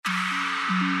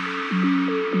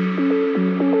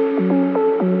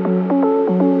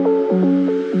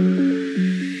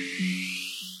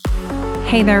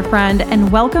Hey there, friend,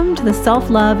 and welcome to the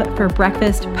Self-Love for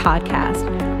Breakfast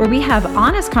podcast, where we have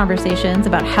honest conversations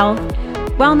about health,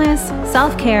 wellness,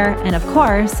 self-care, and of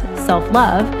course,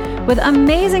 self-love with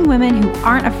amazing women who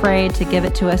aren't afraid to give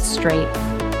it to us straight.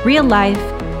 Real life,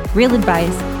 real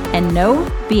advice, and no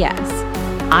BS.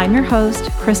 I'm your host,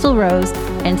 Crystal Rose,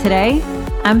 and today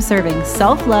I'm serving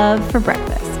self-love for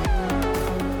breakfast.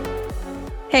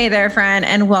 Hey there, friend,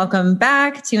 and welcome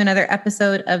back to another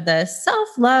episode of the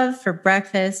Self-Love for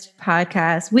Breakfast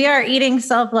podcast. We are eating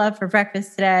self-love for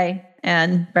breakfast today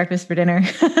and breakfast for dinner,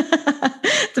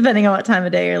 depending on what time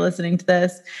of day you're listening to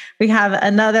this. We have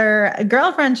another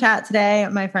girlfriend chat today.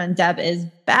 My friend Deb is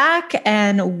back,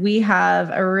 and we have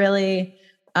a really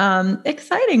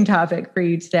exciting topic for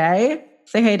you today.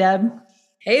 Say hey, Deb.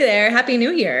 Hey there. Happy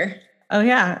New Year. Oh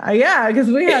yeah,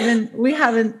 because we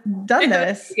haven't done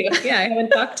this. Yeah, I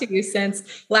haven't talked to you since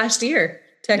last year.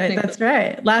 Technically, that's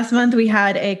right. Last month we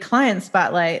had a client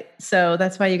spotlight, so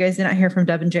that's why you guys did not hear from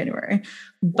Deb in January.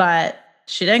 But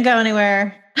she didn't go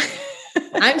anywhere.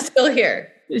 I'm still here.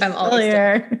 I'm always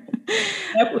here.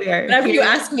 Yep, we are. Whenever you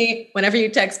ask me, whenever you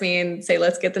text me and say,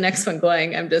 "Let's get the next one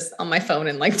going," I'm just on my phone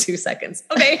in like 2 seconds.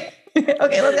 Okay,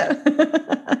 okay, let's go.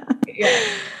 Yeah.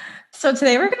 So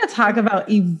today we're going to talk about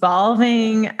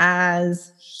evolving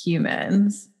as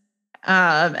humans.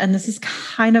 And this is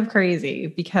kind of crazy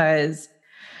because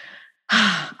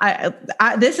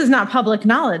this is not public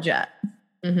knowledge yet.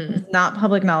 Mm-hmm. It's not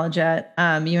public knowledge yet.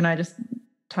 You and I just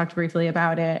talked briefly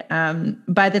about it.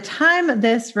 By the time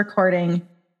this recording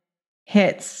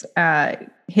hits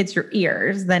your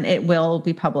ears, then it will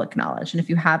be public knowledge. And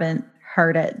if you haven't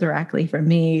heard it directly from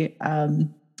me,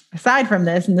 aside from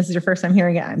this, and this is your first time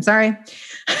hearing it, I'm sorry.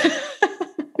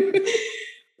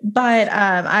 But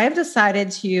I have decided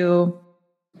to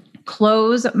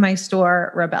close my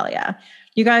store, Rebellia.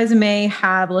 You guys may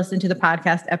have listened to the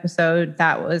podcast episode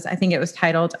that was, I think it was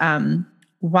titled,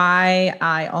 Why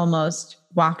I Almost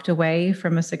Walked Away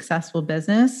from a Successful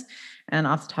Business. And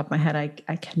off the top of my head, I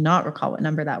cannot recall what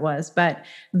number that was, but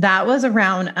that was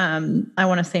around, I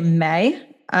want to say May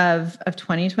of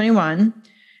 2021.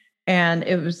 And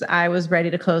I was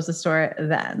ready to close the store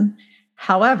then.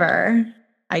 However,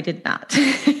 I did not.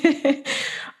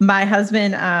 My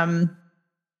husband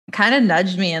kind of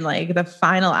nudged me in like the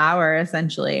final hour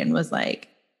essentially and was like,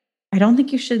 I don't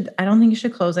think you should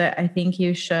close it. I think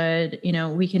you should,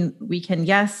 we can,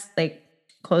 yes, like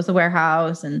close the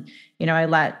warehouse. And, I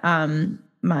let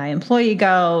my employee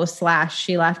go /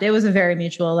 she left. It was a very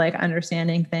mutual, like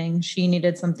understanding thing. She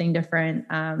needed something different.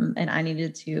 And I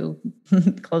needed to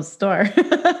close the store.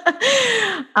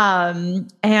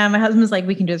 And my husband was like,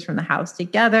 we can do this from the house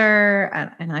together.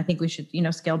 And I think we should,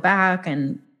 scale back.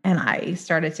 And I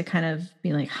started to kind of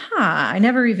be like, I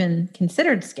never even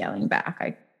considered scaling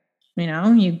back.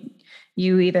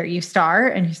 You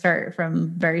start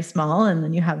from very small, and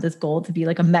then you have this goal to be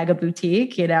like a mega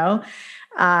boutique,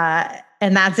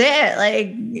 and that's it.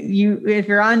 Like if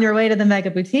you're on your way to the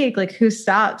mega boutique, like who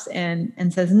stops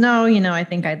and says, no, I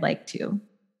think I'd like to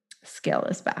scale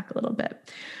this back a little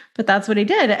bit. But that's what he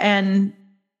did. And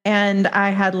I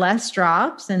had less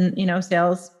drops, and,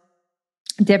 sales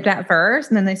dipped at first,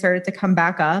 and then they started to come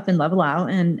back up and level out,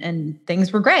 and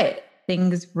things were great.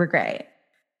 And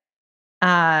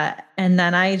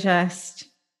then I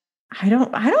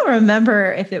don't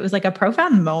remember if it was like a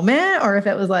profound moment or if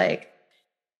it was like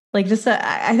just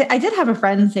I did have a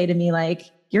friend say to me, like,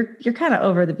 you're kind of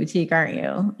over the boutique, aren't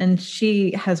you? And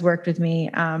she has worked with me,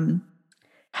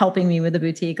 helping me with the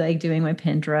boutique, like doing my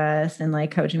Pinterest and like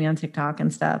coaching me on TikTok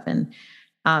and stuff. And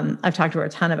I've talked to her a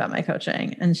ton about my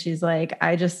coaching, and she's like,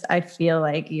 I feel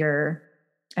like you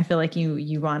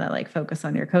want to like focus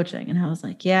on your coaching. And I was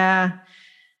like, yeah.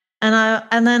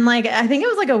 And then like, I think it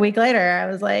was like a week later, I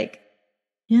was like,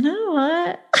 you know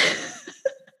what?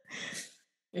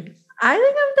 I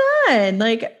think I'm done.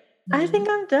 Like, I think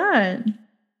I'm done.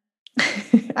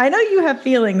 I know you have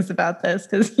feelings about this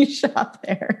because you shop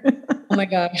there. Oh my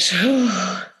gosh.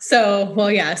 So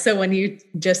when you,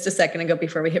 just a second ago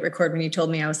before we hit record, when you told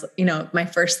me, I was, my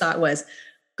first thought was,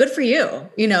 good for you.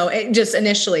 It just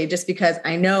initially, just because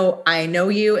I know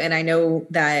you, and I know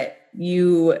that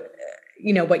you,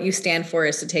 what you stand for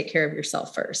is to take care of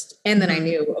yourself first. And then I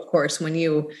knew, of course, when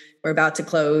you were about to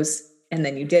close and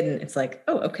then you didn't, it's like,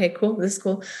 oh, okay, cool. This is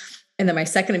cool. And then my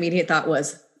second immediate thought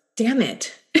was, damn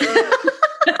it.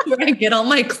 That's where I get all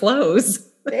my clothes.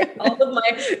 All of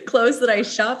my clothes that I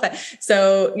shop at.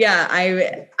 So yeah,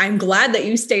 I'm glad that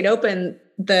you stayed open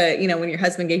when your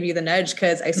husband gave you the nudge,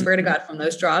 because I swear to God, from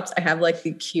those drops, I have like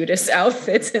the cutest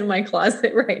outfits in my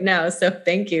closet right now. So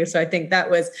thank you. So I think that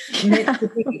was meant to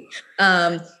be.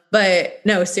 But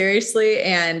no, seriously.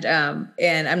 And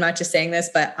I'm not just saying this,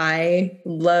 but I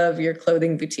love your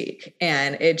clothing boutique,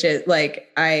 and it just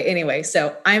anyway,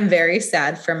 so I'm very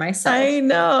sad for myself. I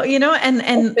know, and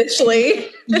officially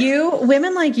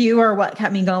women like you are what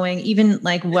kept me going, even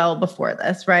like well before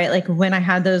this, right? Like when I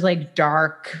had those like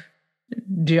dark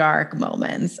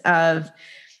moments of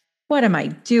what am I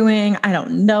doing? I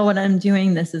don't know what I'm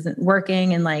doing. This isn't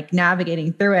working, and like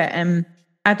navigating through it. And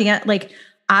at the end, like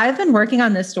I've been working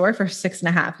on this store for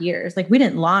 6.5 years. Like we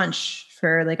didn't launch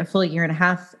for like a full year and a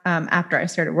half after I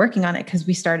started working on it, because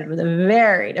we started with a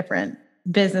very different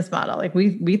business model. Like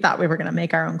we thought we were going to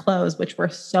make our own clothes, which were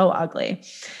so ugly.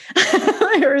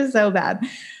 They were so bad.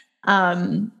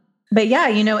 But yeah,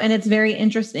 and it's very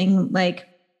interesting. Like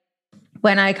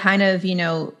when I kind of,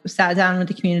 sat down with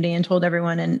the community and told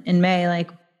everyone in May, like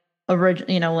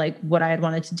like what I had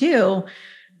wanted to do,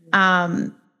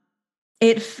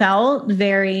 it felt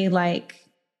very like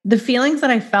the feelings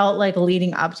that I felt like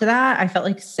leading up to that, I felt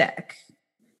like sick.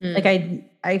 Like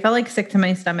I felt like sick to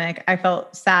my stomach. I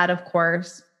felt sad, of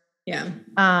course. Yeah.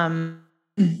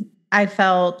 I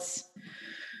felt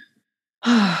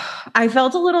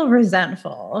a little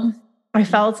resentful. I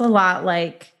felt a lot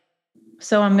like,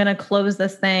 so I'm going to close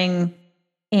this thing,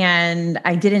 and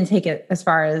I didn't take it as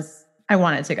far as I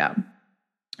wanted to go,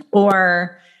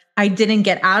 or I didn't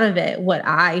get out of it what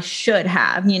I should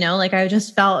have, like I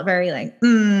just felt very like,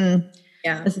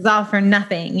 yeah, this is all for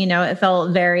nothing. It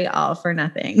felt very all for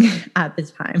nothing at the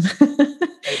time.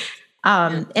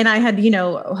 And I had,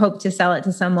 hoped to sell it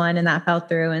to someone, and that fell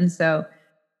through. And so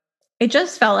it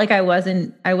just felt like I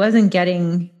wasn't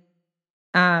getting,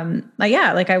 I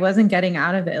wasn't getting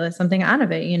out of it, like something out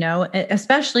of it,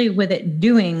 especially with it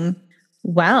doing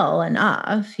well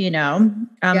enough,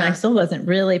 I still wasn't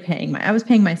really I was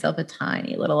paying myself a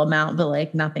tiny little amount, but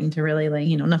like nothing to really like,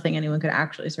 nothing anyone could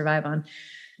actually survive on.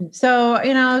 So,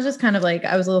 I was just kind of like,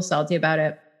 I was a little salty about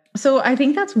it. So I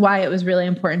think that's why it was really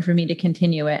important for me to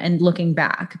continue it. And looking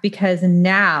back, because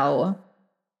now,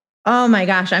 oh my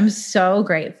gosh, I'm so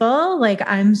grateful. Like,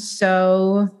 I'm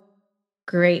so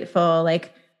grateful.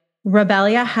 Like,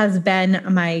 Rebellia has been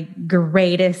my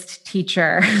greatest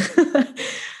teacher.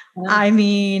 I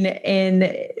mean,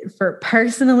 for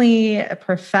personally,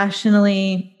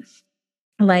 professionally,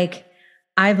 like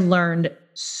I've learned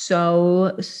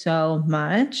so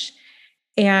much.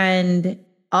 And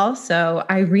also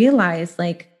I realized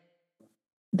like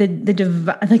the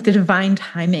divine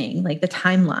timing, like the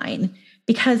timeline,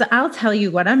 because I'll tell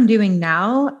you what I'm doing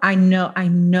now. I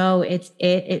know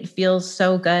it feels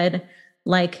so good.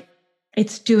 Like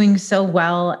it's doing so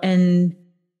well. And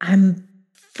I'm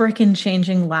freaking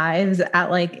changing lives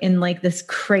in this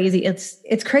crazy,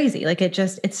 it's crazy. Like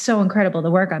it's so incredible, the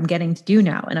work I'm getting to do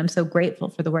now. And I'm so grateful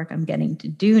for the work I'm getting to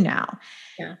do now.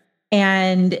 Yeah.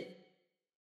 And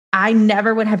I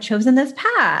never would have chosen this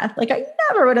path. Like I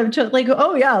never would have chosen like,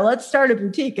 oh yeah, let's start a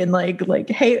boutique and like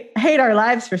hate our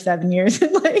lives for 7 years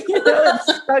and like, and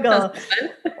struggle,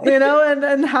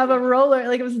 and have a roller,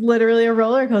 like it was literally a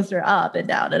roller coaster, up and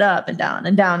down and up and down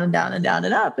and down and down and down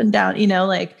and up and down,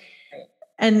 like,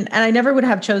 and I never would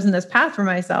have chosen this path for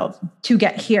myself to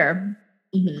get here.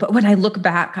 Mm-hmm. But when I look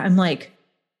back, I'm like,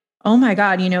 oh my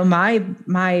God,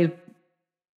 my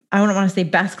I don't want to say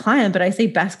best client, but I say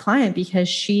best client because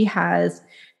she has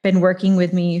been working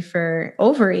with me for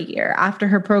over a year. After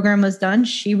her program was done,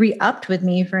 she re-upped with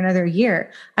me for another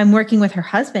year. I'm working with her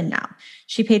husband now.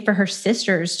 She paid for her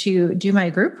sisters to do my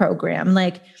group program.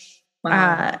 Like,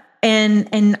 wow.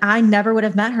 And I never would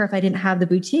have met her if I didn't have the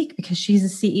boutique, because she's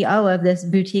the CEO of this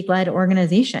boutique-led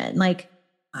organization. Like,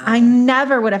 wow. I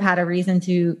never would have had a reason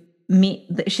to meet.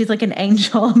 She's like an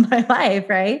angel in my life,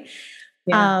 right?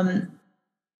 Yeah.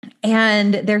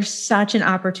 And there's such an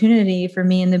opportunity for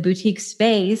me in the boutique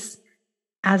space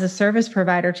as a service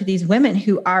provider to these women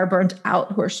who are burnt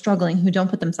out, who are struggling, who don't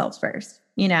put themselves first,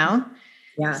 Yeah.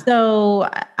 So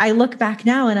I look back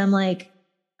now and I'm like,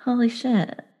 holy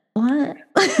shit, what?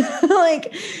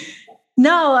 Like,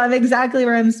 no, I'm exactly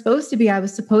where I'm supposed to be. I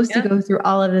was supposed to go through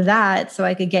all of that so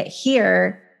I could get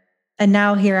here. And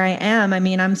now here I am. I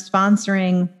mean, I'm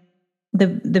sponsoring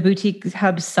the Boutique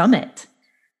Hub Summit.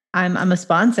 I'm a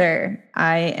sponsor.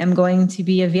 I am going to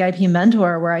be a VIP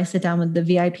mentor where I sit down with the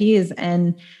VIPs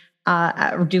and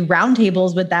do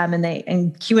roundtables with them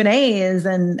and Q&As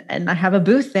and I have a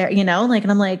booth there, and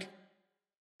I'm like,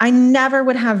 I never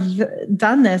would have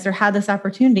done this or had this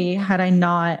opportunity had I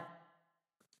not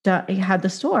had the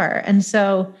store. And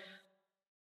so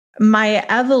my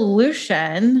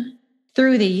evolution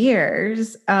through the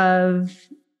years of,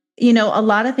 a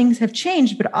lot of things have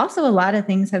changed, but also a lot of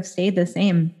things have stayed the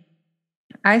same.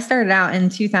 I started out in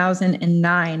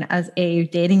 2009 as a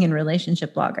dating and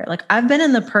relationship blogger. Like I've been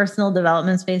in the personal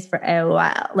development space for a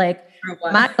while. Like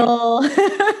my goal,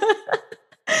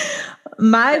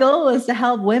 my goal was to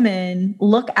help women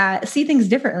see things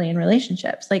differently in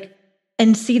relationships, like,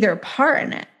 and see their part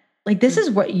in it. Like, this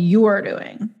is what you're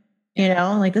doing,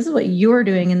 like this is what you're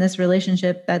doing in this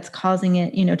relationship that's causing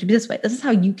it, to be this way. This is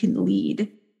how you can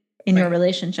lead in your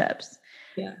relationships.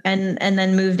 Yeah. And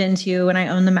then moved into when I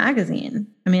owned the magazine.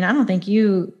 I mean, I don't think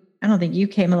you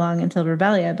came along until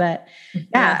Rebellia, but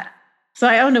yeah. So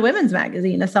I owned a women's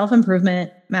magazine, a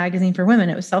self-improvement magazine for women.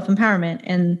 It was self-empowerment.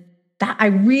 And that I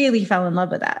really fell in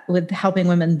love with that, with helping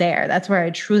women there. That's where I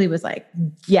truly was like,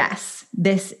 yes,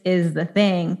 this is the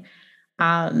thing.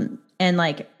 And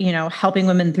like, helping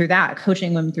women through that,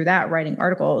 coaching women through that, writing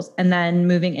articles, and then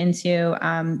moving into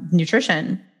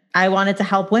nutrition. I wanted to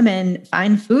help women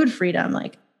find food freedom,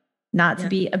 like not to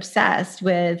be obsessed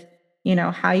with,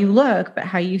 how you look, but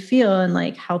how you feel, and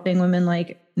like helping women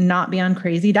like not be on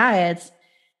crazy diets.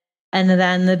 And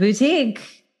then the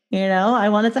boutique, I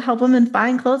wanted to help women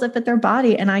find clothes that fit their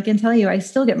body. And I can tell you, I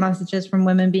still get messages from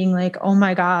women being like, oh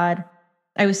my God,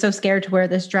 I was so scared to wear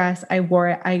this dress. I wore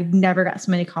it. I never got so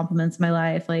many compliments in my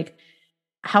life. Like,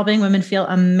 helping women feel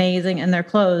amazing in their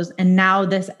clothes. And now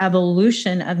this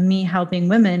evolution of me helping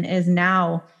women is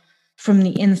now from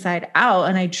the inside out.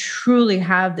 And I truly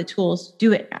have the tools to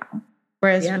do it now.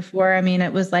 Whereas before, I mean,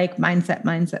 it was like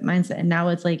mindset. And now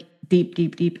it's like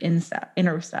deep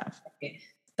inner stuff.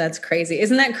 That's crazy.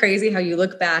 Isn't that crazy how you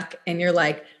look back and you're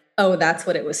like, oh, that's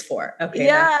what it was for. Okay.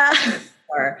 Yeah.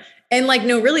 And like,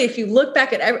 no, really, if you look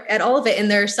back at all of it,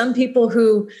 and there are some people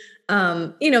who,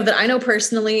 that I know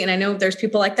personally, and I know there's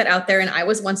people like that out there. And I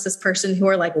was once this person who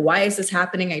are like, why is this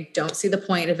happening? I don't see the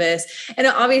point of this. And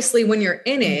obviously when you're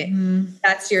in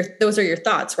it, those are your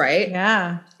thoughts, right?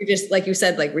 Yeah. You're just, like you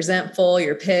said, like resentful,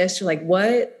 you're pissed. You're like,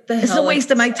 what the hell? It's a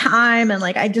waste of my time. And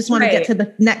like, I just want to get to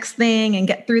the next thing and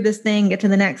get through this thing, get to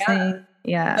the next thing.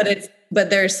 Yeah. But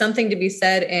there's something to be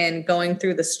said in going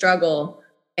through the struggle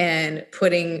and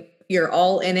putting your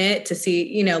all in it to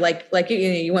see, like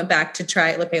you went back to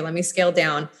try, okay, let me scale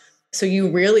down. So you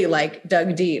really like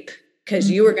dug deep because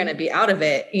you were going to be out of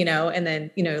it, and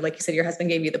then, like you said, your husband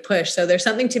gave you the push. So there's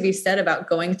something to be said about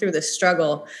going through the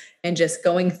struggle and just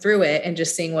going through it and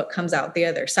just seeing what comes out the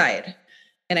other side.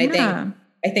 And I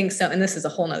think so. And this is a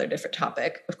whole nother different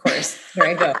topic, of course. Here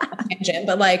I go. Tangent,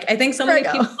 but like, I think so many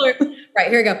people are right.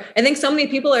 Here we go. I think so many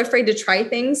people are afraid to try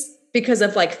things because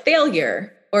of like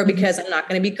failure, or because I'm not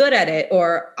going to be good at it,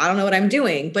 or I don't know what I'm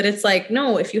doing. But it's like,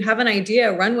 no, if you have an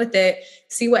idea, run with it,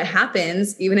 see what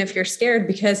happens, even if you're scared,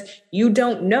 because you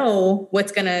don't know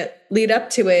what's going to lead up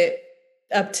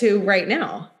to right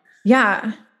now.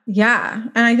 Yeah. Yeah.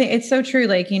 And I think it's so true.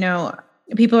 Like,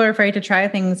 people are afraid to try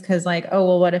things because like, oh,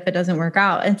 well, what if it doesn't work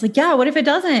out? And it's like, yeah, what if it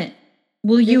doesn't?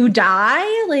 Will you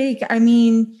die? Like, I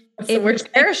mean, if we're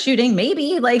parachuting,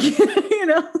 maybe like,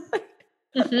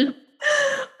 but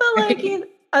like,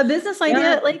 a business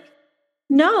idea, like,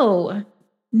 no.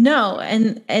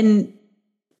 And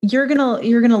you're going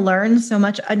to learn so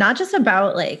much, not just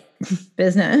about like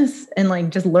business and like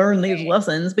just learn these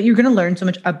lessons, but you're going to learn so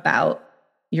much about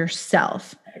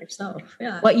yourself,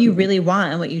 what you really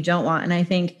want and what you don't want. And I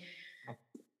think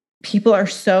people are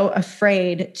so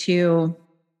afraid to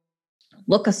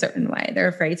look a certain way. They're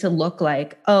afraid to look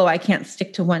like, oh, I can't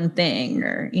stick to one thing,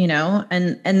 or,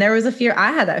 and there was a fear.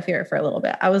 I had that fear for a little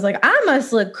bit. I was like, I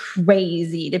must look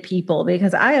crazy to people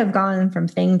because I have gone from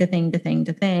thing to thing to thing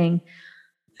to thing.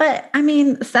 But I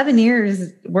mean, 7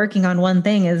 years working on one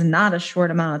thing is not a short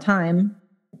amount of time.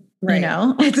 Right.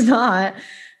 It's not.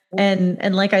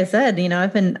 And like I said,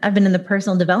 I've been in the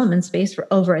personal development space for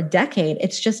over a decade.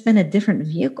 It's just been a different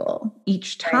vehicle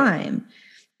each time. Right.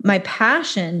 My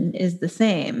passion is the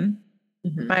same.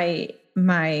 My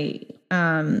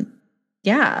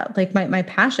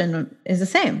passion is the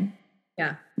same.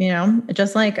 Yeah.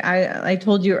 Just like I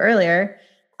told you earlier,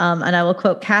 and I will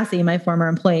quote Cassie, my former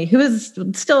employee, who is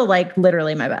still like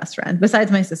literally my best friend,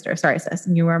 besides my sister. Sorry, sis,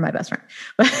 you were my best friend.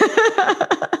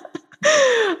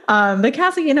 But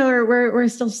Cassie, we're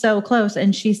still so close.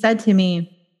 And she said to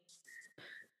me,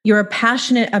 you're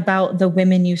passionate about the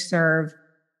women you serve,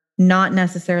 not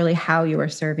necessarily how you are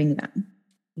serving them.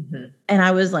 And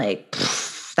I was like,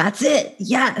 that's it.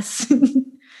 Yes.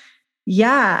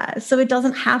 Yeah. So it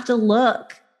doesn't have to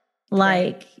look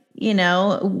like,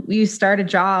 you start a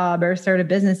job or start a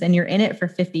business and you're in it for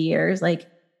 50 years. Like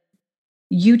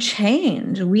you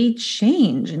change, we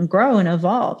change and grow and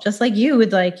evolve, just like you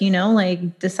would like,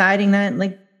 like deciding that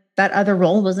like that other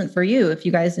role wasn't for you. If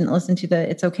you guys didn't listen to the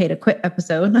It's Okay to Quit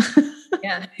episode.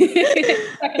 Yeah. you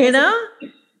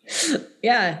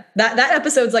Yeah. That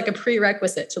episode's like a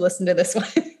prerequisite to listen to this one.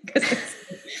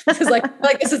 This is like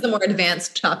this is the more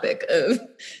advanced topic of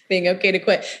being okay to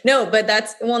quit. No, but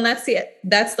that's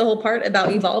the whole part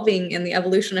about evolving and the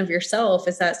evolution of yourself,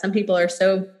 is that some people are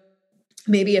so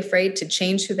maybe afraid to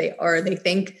change who they are. They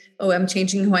think, oh, I'm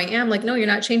changing who I am. Like, no, you're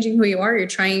not changing who you are. You're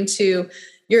going to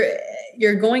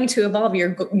evolve.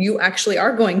 You actually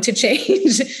are going to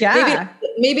change. Yeah.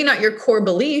 Maybe not your core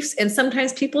beliefs. And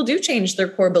sometimes people do change their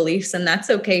core beliefs, and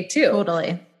that's okay too.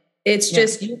 Totally. It's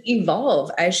just you evolve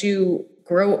as you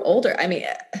grow older. I mean,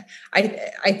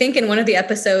 I think in one of the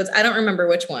episodes, I don't remember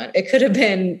which one. It could have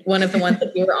been one of the ones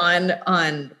that we were on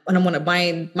one of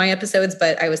my episodes,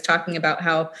 but I was talking about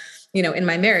how, in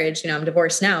my marriage, I'm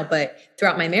divorced now, but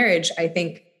throughout my marriage, I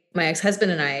think my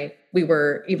ex-husband and I, we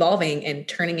were evolving and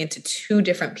turning into two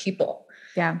different people.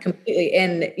 Yeah. Completely.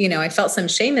 And, I felt some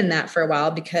shame in that for a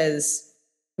while because,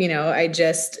 I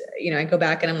just, I go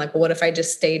back and I'm like, well, what if I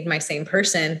just stayed my same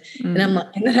person? Mm. And I'm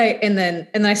like, and then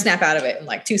I snap out of it in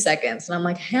like 2 seconds. And I'm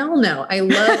like, hell no. I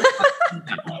love,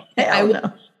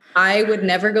 I would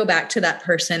never go back to that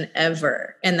person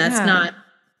ever. And that's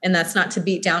not to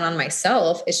beat down on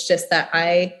myself. It's just that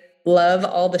I love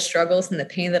all the struggles and the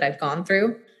pain that I've gone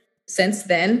through since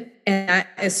then.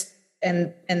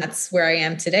 And that's where I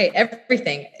am today.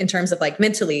 Everything in terms of like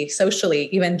mentally, socially,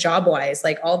 even job wise,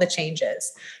 like all the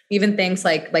changes, even things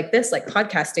like this, like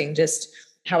podcasting, just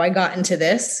how I got into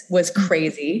this was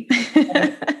crazy.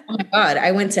 Oh my God,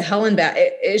 I went to hell and back.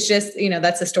 It's just,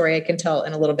 that's a story I can tell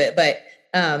in a little bit, but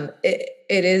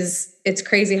it's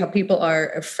crazy how people are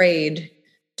afraid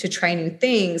to try new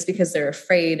things because they're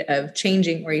afraid of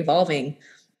changing or evolving.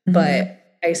 Mm-hmm. But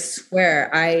I swear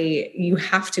you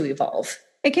have to evolve.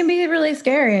 It can be really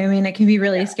scary. I mean, it can be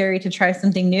really scary to try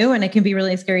something new, and it can be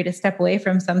really scary to step away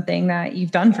from something that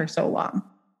you've done for so long,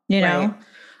 know?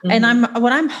 Mm-hmm. And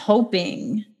what I'm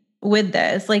hoping with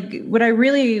this, like what I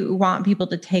really want people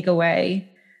to take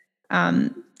away,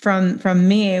 from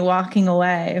me walking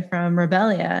away from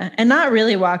Rebellia, and not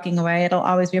really walking away. It'll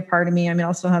always be a part of me. I mean,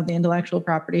 I'll still have the intellectual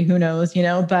property, who knows,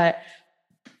 but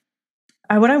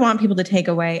what I want people to take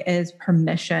away is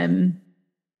permission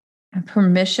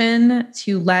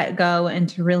to let go and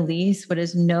to release what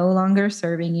is no longer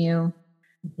serving you,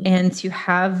 mm-hmm. and to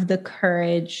have the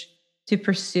courage to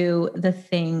pursue the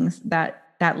things that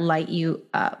light you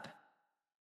up.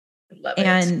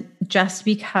 And just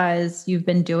because you've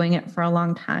been doing it for a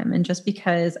long time, and just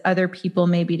because other people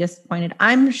may be disappointed,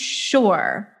 I'm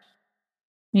sure,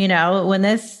 when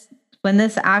this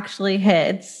actually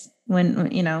hits, when,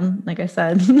 like I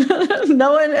said,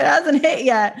 it hasn't hit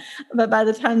yet, but by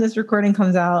the time this recording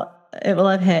comes out, it will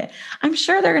have hit. I'm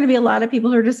sure there are going to be a lot of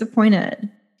people who are disappointed,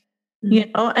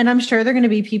 mm-hmm. And I'm sure there are going to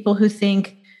be people who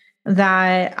think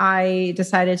that I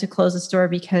decided to close the store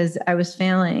because I was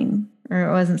failing or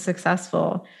it wasn't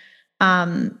successful.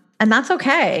 And that's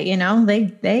okay.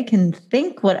 They can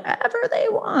think whatever they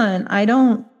want. I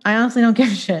honestly don't give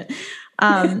a shit.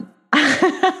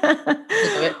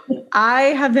 I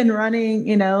have been running,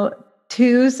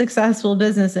 2 successful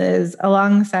businesses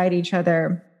alongside each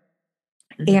other,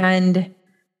 mm-hmm. and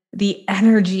the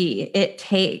energy it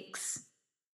takes,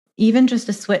 even just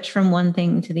to switch from one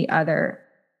thing to the other,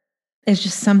 is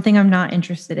just something I'm not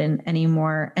interested in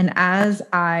anymore. And as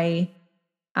I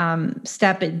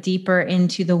step it deeper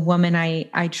into the woman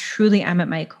I truly am at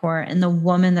my core, and the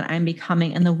woman that I'm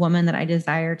becoming, and the woman that I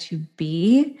desire to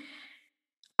be,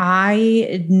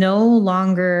 I'm no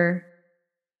longer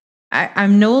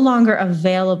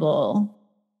available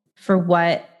for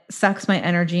what sucks my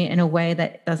energy in a way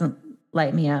that doesn't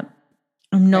light me up.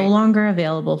 I'm no longer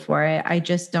available for it. I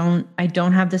don't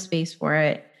have the space for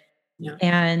it. Yeah.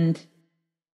 And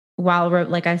while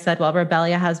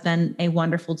Rebellia has been a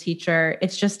wonderful teacher,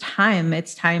 it's just time.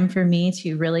 It's time for me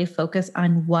to really focus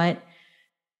on when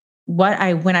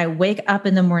I wake up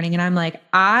in the morning and I'm like,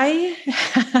 I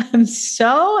am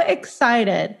so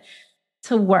excited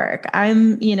to work.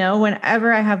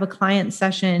 Whenever I have a client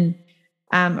session,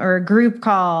 or a group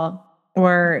call,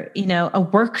 or, a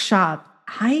workshop,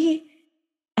 I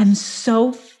am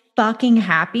so fucking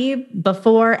happy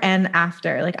before and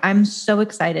after. Like, I'm so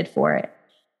excited for it.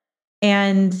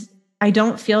 And I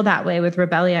don't feel that way with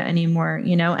Rebellia anymore,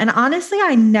 and honestly,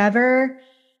 I never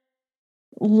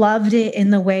loved it in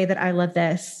the way that I love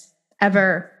this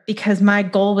ever, because my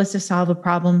goal was to solve a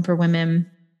problem for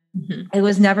women. Mm-hmm. It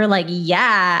was never like,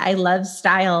 yeah, I love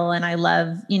style and I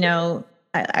love,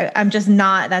 I'm just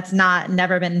not, that's not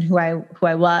never been who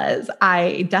I was.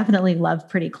 I definitely love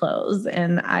pretty clothes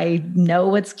and I know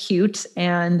what's cute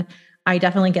and I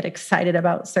definitely get excited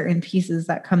about certain pieces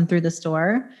that come through the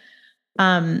store.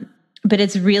 But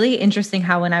it's really interesting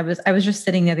how when I was just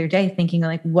sitting the other day thinking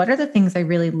like, what are the things I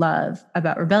really love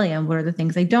about Rebellion? What are the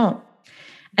things I don't?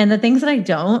 And the things that I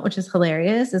don't, which is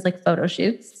hilarious, is like photo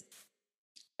shoots.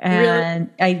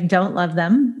 And really? I don't love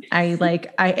them.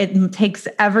 It takes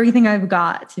everything I've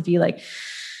got to be like,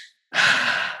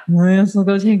 we'll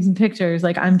go take some pictures.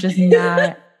 Like, I'm just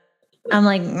not, I'm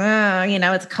like,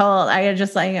 it's cold.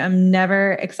 I'm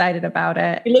never excited about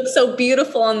it. You look so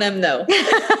beautiful on them though.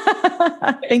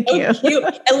 Thank you. Cute.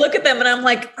 I look at them and I'm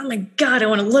like, oh my God, I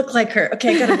want to look like her.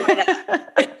 Okay. I got to buy that.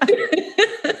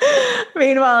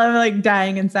 Meanwhile, I'm like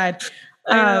dying inside.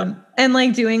 And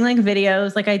like doing like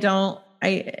videos, like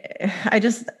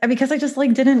because I just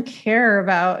like didn't care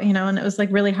about, and it was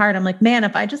like really hard. I'm like, man,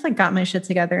 if I just like got my shit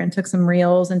together and took some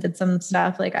reels and did some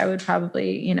stuff, like I would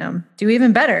probably, do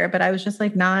even better, but I was just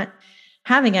like not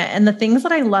having it. And the things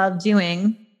that I love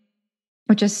doing,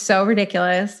 which is so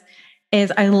ridiculous,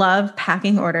 is I love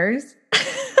packing orders.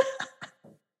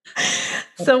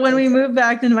 So when we moved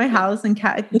back into my house and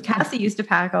Cassie used to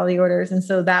pack all the orders. And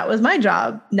so that was my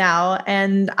job now.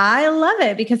 And I love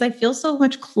it because I feel so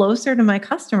much closer to my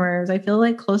customers. I feel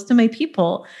like close to my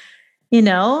people,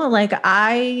 like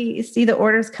I see the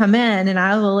orders come in and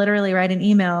I will literally write an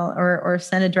email or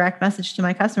send a direct message to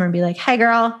my customer and be like, hey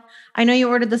girl, I know you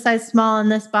ordered the size small in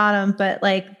this bottom, but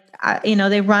like,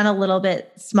 they run a little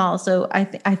bit small. So I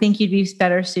think you'd be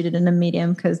better suited in a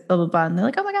medium because blah, blah, blah. And they're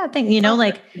like, oh my God, thank you.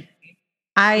 Like,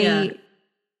 I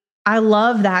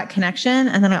love that connection.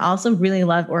 And then I also really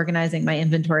love organizing my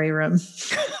inventory room.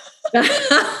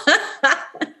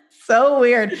 So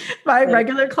weird. My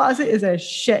regular closet is a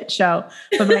shit show,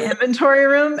 but my inventory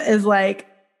room is like,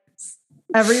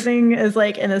 everything is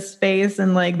like in a space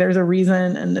and like, there's a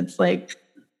reason. And it's like,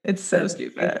 it's so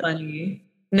stupid. Funny.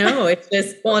 No, it's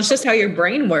just how your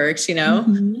brain works,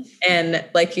 Mm-hmm. And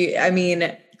like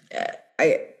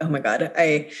oh my God.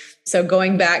 So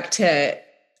going back to,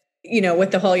 with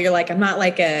the whole, you're like, I'm not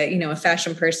like a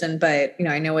fashion person, but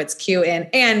I know it's cute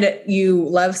and you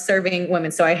love serving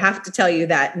women. So I have to tell you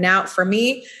that now for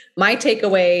me, my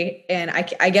takeaway, and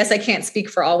I guess I can't speak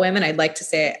for all women. I'd like to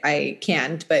say I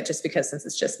can, but just because since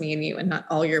it's just me and you and not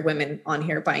all your women on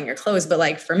here buying your clothes, but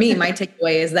like for me, my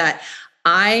takeaway is that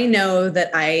I know that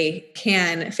I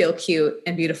can feel cute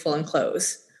and beautiful in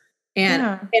clothes.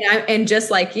 And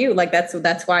just like you, like that's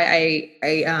why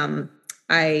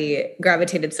I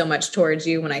gravitated so much towards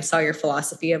you when I saw your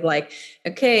philosophy of like,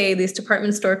 okay, these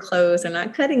department store clothes are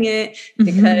not cutting it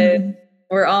because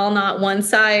we're all not one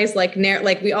size, like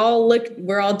we're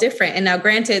all different. And now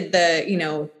granted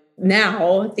like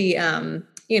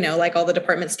all the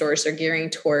department stores are gearing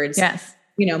towards,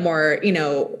 more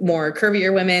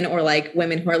curvier women or like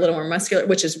women who are a little more muscular,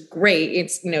 which is great.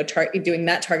 It's, doing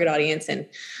that target audience and,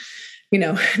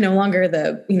 no longer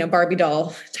the, Barbie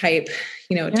doll type,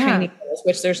 tiny girls,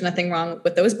 which there's nothing wrong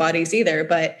with those bodies either.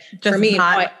 But just for me,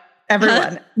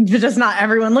 just not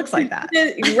everyone looks like that.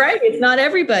 Right. It's not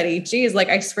everybody. Geez. Like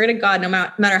I swear to God, no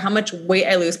matter how much weight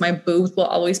I lose, my boobs will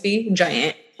always be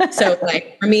giant. So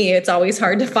like for me, it's always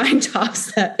hard to find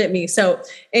tops that fit me. So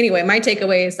anyway, my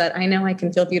takeaway is that I know I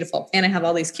can feel beautiful and I have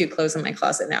all these cute clothes in my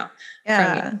closet now.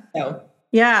 Yeah.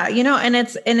 Yeah. And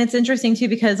it's interesting too,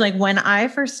 because like when I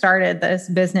first started this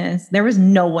business, there was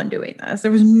no one doing this.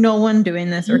 There was no one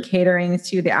doing this or catering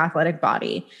to the athletic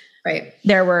body. Right.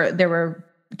 There were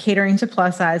catering to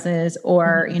plus sizes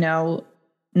or,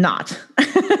 not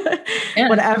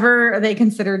whatever they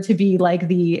considered to be like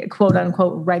the quote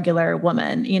unquote regular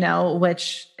woman,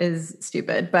 which is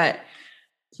stupid, but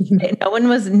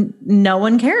no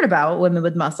one cared about women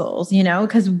with muscles,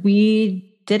 cause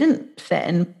we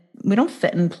don't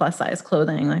fit in plus size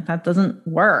clothing. Like that doesn't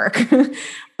work.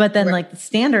 But then like the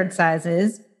standard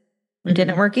sizes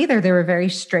didn't work either. They were very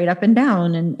straight up and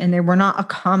down and they were not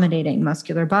accommodating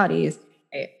muscular bodies.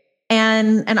 Right.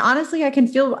 And honestly, I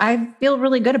feel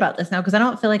really good about this now because I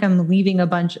don't feel like I'm leaving a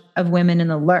bunch of women in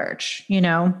the lurch,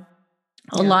 A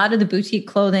lot of the boutique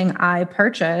clothing I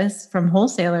purchase from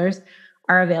wholesalers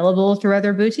are available through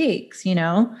other boutiques,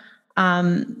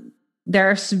 There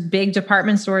are some big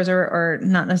department stores or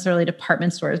not necessarily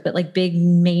department stores, but like big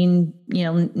main,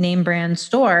 name brand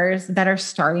stores that are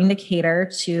starting to cater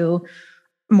to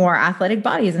more athletic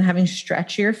bodies and having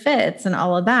stretchier fits and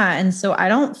all of that. And so I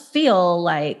don't feel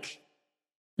like,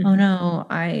 oh no,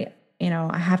 I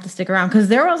I have to stick around. Cause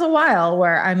there was a while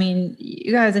where, I mean,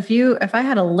 you guys, if I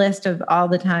had a list of all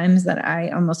the times that I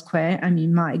almost quit, I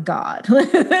mean, my God,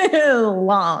 it is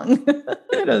long.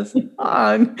 It is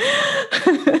long.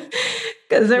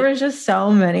 Cause there was just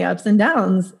so many ups and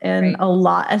downs, and a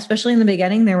lot, especially in the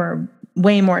beginning, there were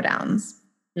way more downs,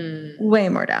 way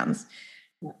more downs.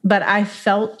 But I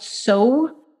felt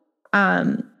so,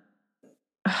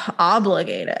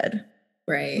 obligated.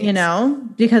 Right.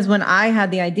 Because when I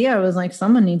had the idea, I was like,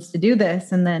 someone needs to do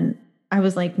this. And then I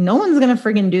was like, no one's going to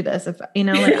friggin' do this. If, like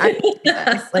I can do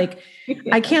this. Like,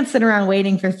 I can't sit around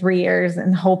waiting for 3 years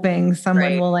and hoping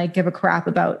someone will like give a crap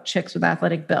about chicks with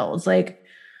athletic builds. Like,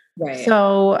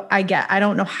 so I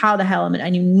don't know how the hell I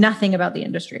knew nothing about the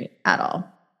industry at all.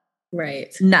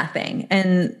 Right. Nothing.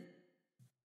 And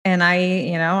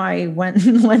I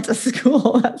went to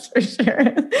school, that's for sure.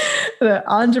 The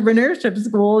entrepreneurship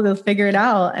school to figure it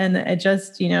out. And it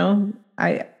just,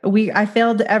 I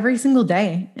failed every single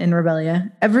day in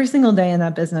Rebellia. Every single day in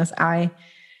that business, I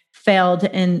failed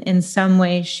in some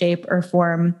way, shape, or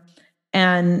form.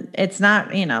 And it's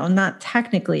not, not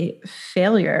technically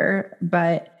failure,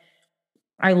 but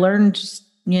I learned just,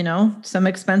 some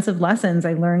expensive lessons.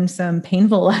 I learned some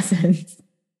painful lessons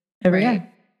every day.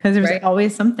 Because there's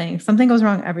always something goes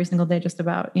wrong every single day, just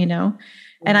about, and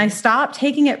I stopped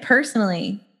taking it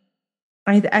personally.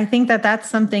 I think that's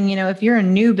something, if you're a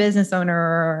new business owner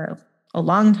or a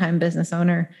longtime business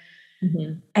owner,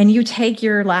 and you take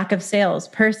your lack of sales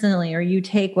personally, or you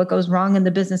take what goes wrong in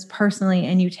the business personally,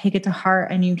 and you take it to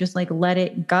heart and you just like let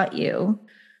it gut you,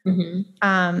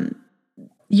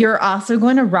 you're also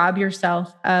going to rob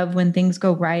yourself of when things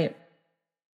go right.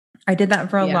 I did that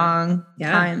for a long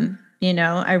time.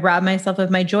 I robbed myself of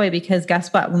my joy, because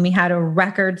guess what? When we had a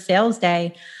record sales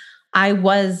day, I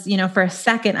was, for a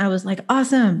second, I was like,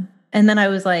 awesome. And then I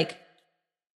was like,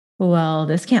 well,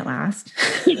 this can't last.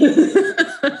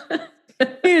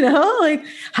 Like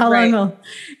how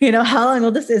long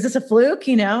will this, is this a fluke?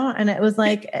 And it was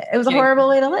like, it was a horrible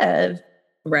way to live.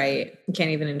 Right. You can't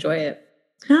even enjoy it.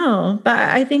 No, but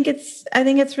I think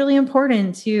it's really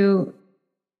important to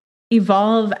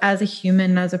evolve as a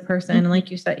human, as a person. And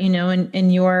like you said, in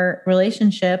your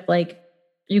relationship, like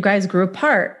you guys grew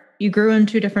apart, you grew in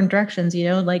two different directions,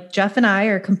 like Jeff and I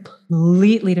are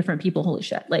completely different people. Holy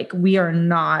shit. Like we are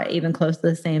not even close to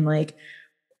the same. Like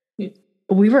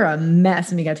we were a mess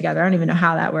when we got together. I don't even know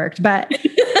how that worked, but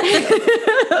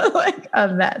like a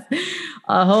mess,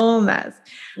 a whole mess.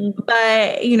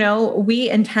 But, we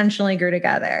intentionally grew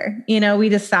together. We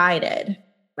decided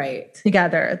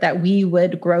together that we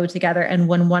would grow together. And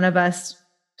when one of us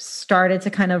started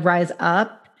to kind of rise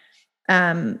up,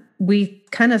 we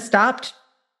kind of stopped,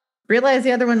 realized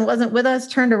the other one wasn't with us,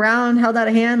 turned around, held out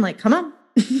a hand, like, come on.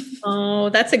 Oh,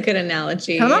 that's a good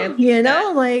analogy. Come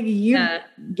on, like you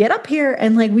get up here.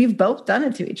 And like, we've both done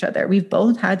it to each other. We've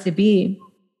both had to be,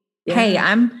 hey,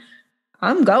 I'm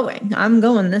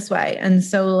going this way. And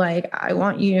so like, I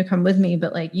want you to come with me,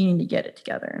 but like, you need to get it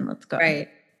together and let's go. Right.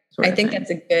 I think that's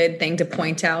a good thing to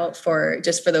point out for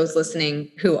those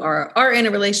listening who are in a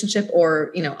relationship,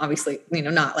 or, obviously,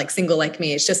 not like single like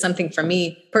me. It's just something for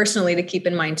me personally to keep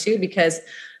in mind too, because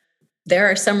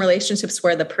there are some relationships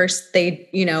where the person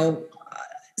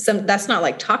that's not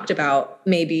like talked about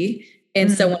maybe.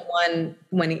 And so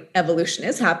when evolution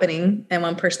is happening and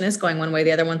one person is going one way,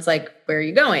 the other one's like, where are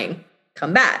you going?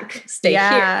 Come back, stay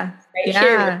here,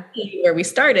 here where we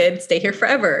started, stay here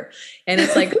forever. And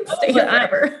it's like, stay here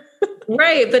forever.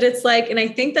 Right. But it's like, and I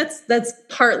think that's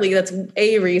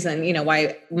a reason,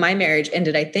 why my marriage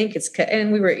ended. I think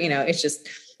and we were, it's just,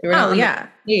 we were not on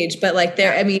the age, but like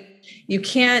you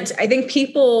can't, I think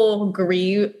people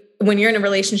grieve when you're in a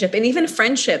relationship, and even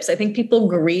friendships. I think people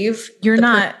grieve. You're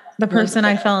not the person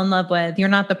I fell in love with. You're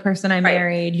not the person I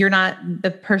married. You're not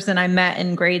the person I met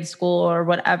in grade school or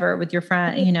whatever with your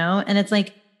friend, and it's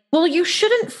like, well, you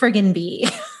shouldn't friggin' be.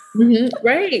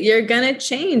 Right. You're going to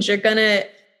change. You're going to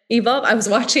evolve.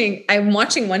 I'm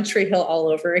watching One Tree Hill all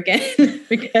over again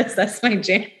because that's my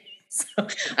jam. So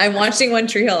I'm watching One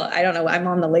Tree Hill. I don't know. I'm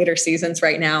on the later seasons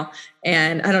right now.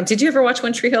 And did you ever watch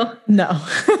One Tree Hill? No.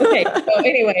 Okay. So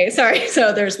anyway, sorry.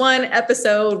 So there's one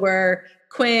episode where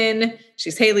Quinn,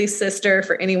 she's Haley's sister,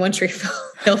 for any One Tree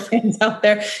Hill fans out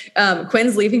there.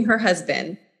 Quinn's leaving her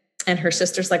husband, and her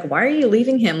sister's like, why are you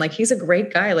leaving him? Like, he's a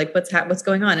great guy. Like, what's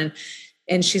going on?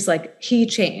 And she's like, he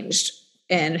changed.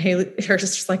 And her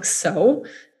sister's like, so,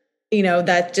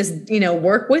 that just,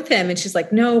 work with him. And she's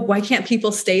like, no, why can't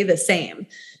people stay the same?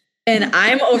 And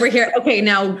I'm over here. Okay.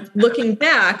 Now looking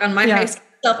back on my high school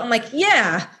self, I'm like,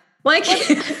 yeah, why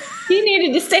can't he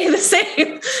needed to stay the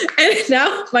same? And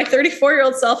now my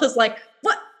 34-year-old self is like,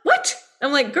 what?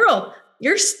 I'm like, girl,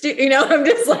 I'm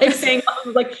just like saying,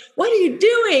 I'm like, what are you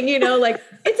doing? Like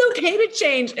it's okay to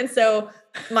change. And so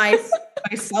my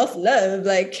self-love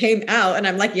like came out and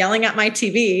I'm like yelling at my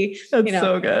TV, That's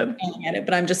so good. yelling at it,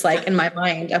 but I'm just like, in my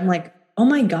mind, I'm like, oh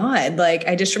my God. Like,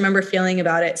 I just remember feeling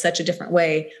about it such a different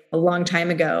way a long time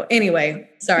ago. Anyway,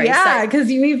 sorry. Yeah. Cause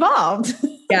you evolved.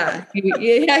 Yeah,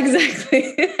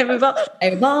 exactly. I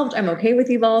evolved. I'm okay with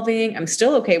evolving. I'm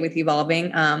still okay with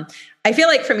evolving. I feel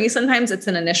like for me, sometimes it's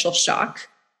an initial shock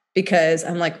because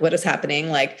I'm like, what is happening?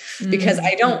 Like, because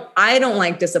I don't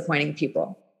like disappointing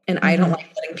people and I don't like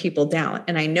letting people down.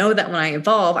 And I know that when I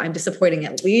evolve, I'm disappointing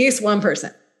at least one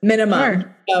person minimum.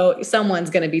 Sure. So someone's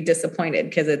going to be disappointed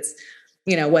because it's,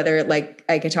 whether like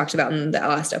I talked about in the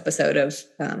last episode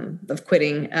of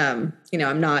quitting, I'm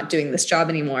not doing this job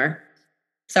anymore.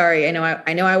 Sorry. I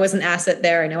know I was an asset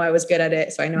there. I know I was good at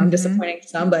it. So I know I'm disappointing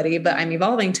somebody, but I'm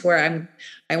evolving to where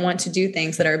I want to do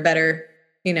things that are better,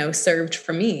 served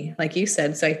for me, like you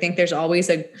said. So I think there's always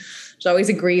a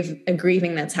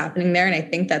grieving that's happening there. And I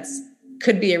think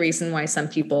could be a reason why some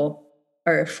people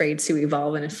are afraid to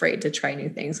evolve and afraid to try new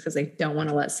things because they don't want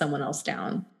to let someone else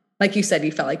down. Like you said,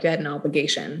 you felt like you had an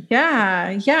obligation.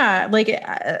 Yeah. Yeah. Like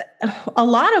a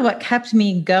lot of what kept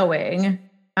me going,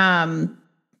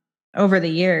 over the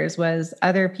years was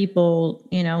other people,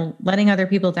 letting other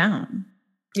people down.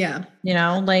 Yeah.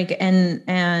 Like,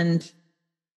 and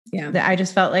yeah, I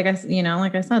just felt like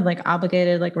like I said, like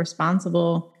obligated, like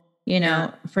responsible,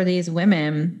 for these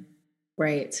women.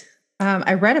 Right.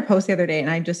 I read a post the other day and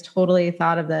I just totally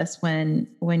thought of this when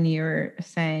you were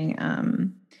saying,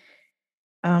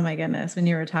 oh my goodness, when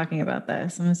you were talking about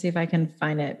this, I'm gonna see if I can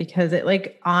find it because it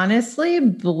like honestly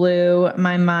blew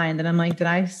my mind. And I'm like, did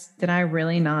I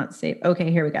really not say, okay,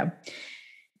 here we go.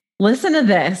 Listen to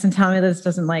this and tell me this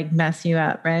doesn't like mess you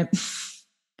up, right?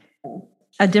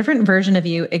 A different version of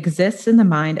you exists in the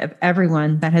mind of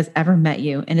everyone that has ever met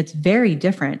you. And it's very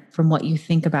different from what you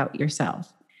think about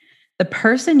yourself. The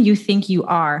person you think you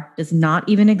are does not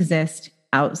even exist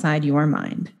outside your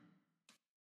mind.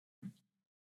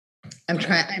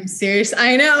 I'm serious.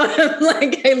 I know.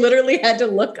 Like I literally had to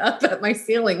look up at my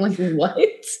ceiling. Like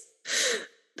what?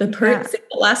 The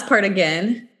last part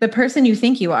again. The person you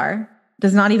think you are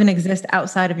does not even exist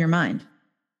outside of your mind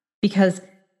because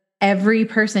every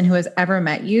person who has ever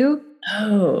met you,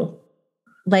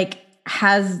 like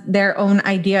has their own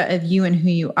idea of you and who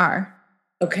you are.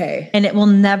 Okay. And it will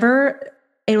never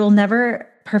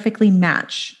perfectly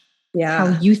match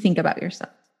how you think about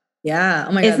yourself. Yeah.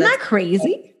 Oh my God. Isn't that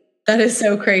crazy? That is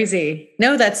so crazy.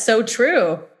 No, that's so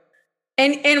true.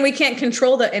 And we can't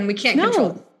control that. And we can't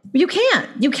control. You can't.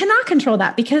 You cannot control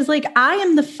that because like I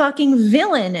am the fucking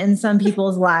villain in some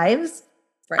people's lives.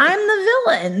 Right. I'm the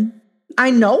villain.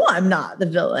 I know I'm not the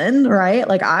villain, right?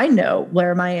 Like I know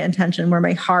where my intention, where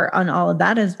my heart on all of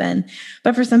that has been.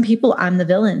 But for some people, I'm the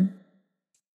villain.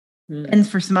 And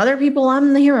for some other people,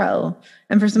 I'm the hero.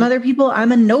 And for some other people,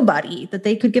 I'm a nobody that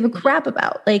they could give a crap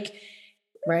about. Like,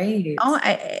 right. Oh,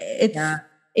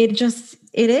 it's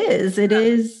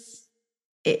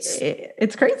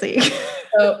crazy.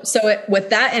 So with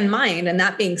that in mind, and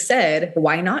that being said,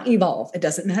 why not evolve? It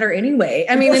doesn't matter anyway.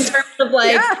 I mean, in terms of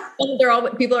like,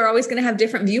 people are always going to have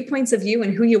different viewpoints of you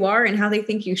and who you are and how they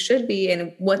think you should be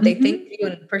and what they think of you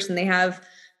and the person they have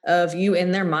of you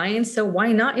in their mind. So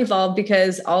why not evolve?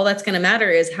 Because all that's going to matter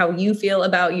is how you feel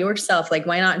about yourself. Like,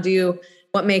 why not do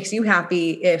what makes you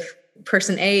happy if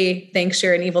person A thinks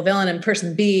you're an evil villain and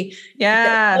person B,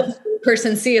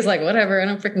 person C is like, whatever, I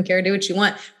don't freaking care. Do what you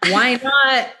want. Why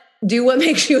not do what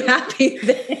makes you happy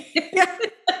then?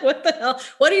 What the hell?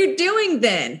 What are you doing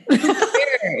then? Who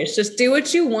cares? Just do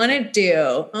what you want to do.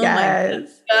 Oh my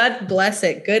God bless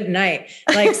it. Good night.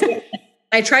 Like, so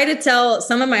I try to tell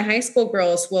some of my high school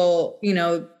girls, well,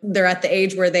 they're at the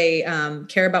age where they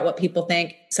care about what people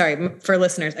think. Sorry for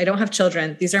listeners. I don't have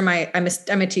children. These are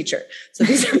I'm a teacher. So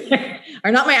these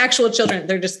are not my actual children.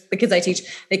 They're just the kids I teach.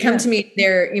 They come to me.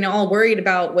 They're, all worried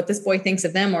about what this boy thinks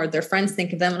of them or their friends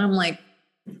think of them. And I'm like,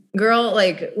 girl,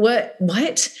 like what?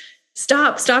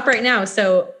 Stop right now.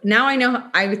 So now I know,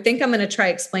 I think I'm going to try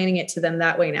explaining it to them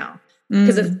that way now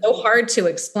because it's so hard to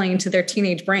explain to their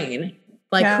teenage brain.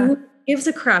 Like who gives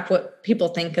a crap what people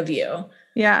think of you?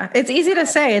 Yeah. It's easy to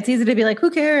say, it's easy to be like,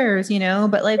 who cares,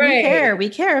 but like, we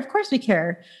care. Of course we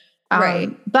care.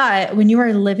 Right. But when you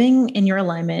are living in your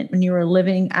alignment, when you are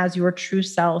living as your true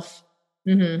self,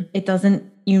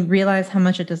 you realize how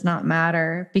much it does not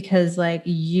matter because like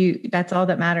that's all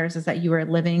that matters is that you are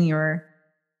living your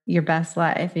best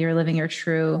life. You're living your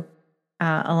true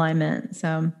alignment.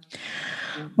 So,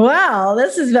 wow,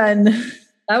 this has been...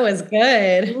 That was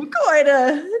good. Quite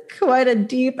quite a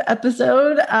deep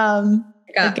episode. I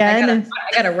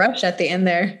got a rush at the end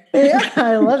there. Yeah,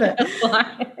 I love it.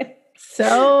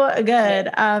 So good.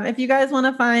 If you guys want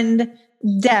to find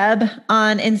Deb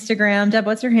on Instagram, Deb,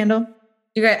 what's your handle?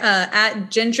 You got at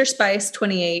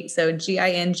gingerspice28. So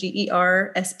GINGERSPICE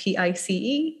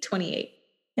 28.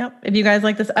 Yep. If you guys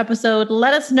like this episode,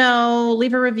 let us know,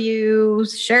 leave a review,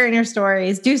 share in your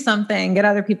stories, do something, get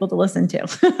other people to listen to.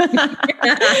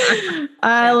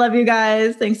 I love you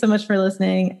guys. Thanks so much for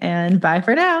listening, and bye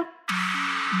for now.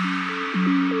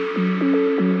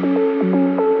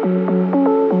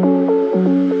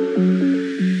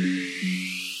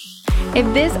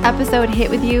 If this episode hit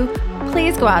with you,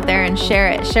 please go out there and share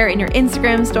it. Share it in your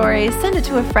Instagram stories, send it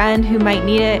to a friend who might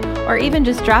need it, or even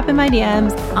just drop in my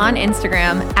DMs on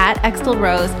Instagram at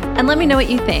 @XTillRose and let me know what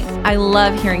you think. I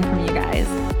love hearing from you guys.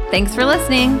 Thanks for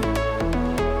listening.